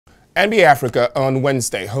NBA Africa on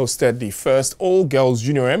Wednesday hosted the first all-girls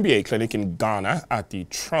junior NBA clinic in Ghana at the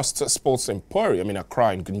Trust Sports Emporium in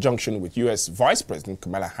Accra in conjunction with U.S. Vice President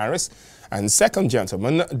Kamala Harris and Second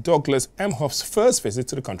Gentleman Douglas Emhoff's first visit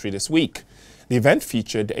to the country this week. The event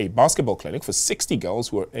featured a basketball clinic for 60 girls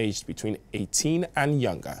who were aged between 18 and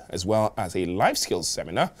younger, as well as a life skills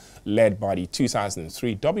seminar led by the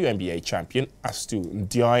 2003 WNBA champion Astou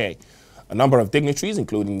Ndiaye. A number of dignitaries,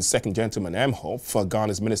 including Second Gentleman Emhoff,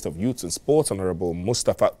 Ghana's Minister of Youth and Sports, Honorable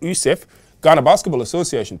Mustapha Ussif, Ghana Basketball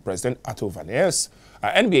Association President Van-Ess,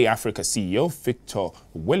 NBA Africa CEO Victor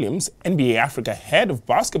Williams, NBA Africa Head of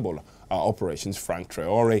Basketball Operations Franck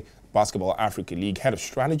Traore, Basketball Africa League Head of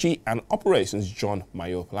Strategy and Operations John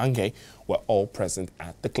Manyo-Plange were all present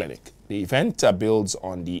at the clinic. The event builds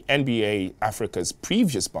on the NBA Africa's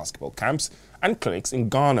previous basketball camps and clinics in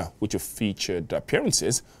Ghana, which have featured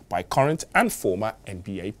appearances by current and former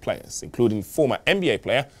NBA players, including former NBA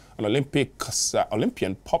player and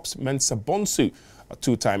Olympian Pops Mensah-Bonsu, a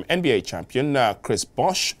two-time NBA champion Chris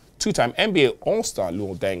Bosh, two-time NBA All-Star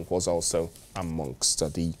Luol Deng was also amongst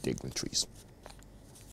the dignitaries.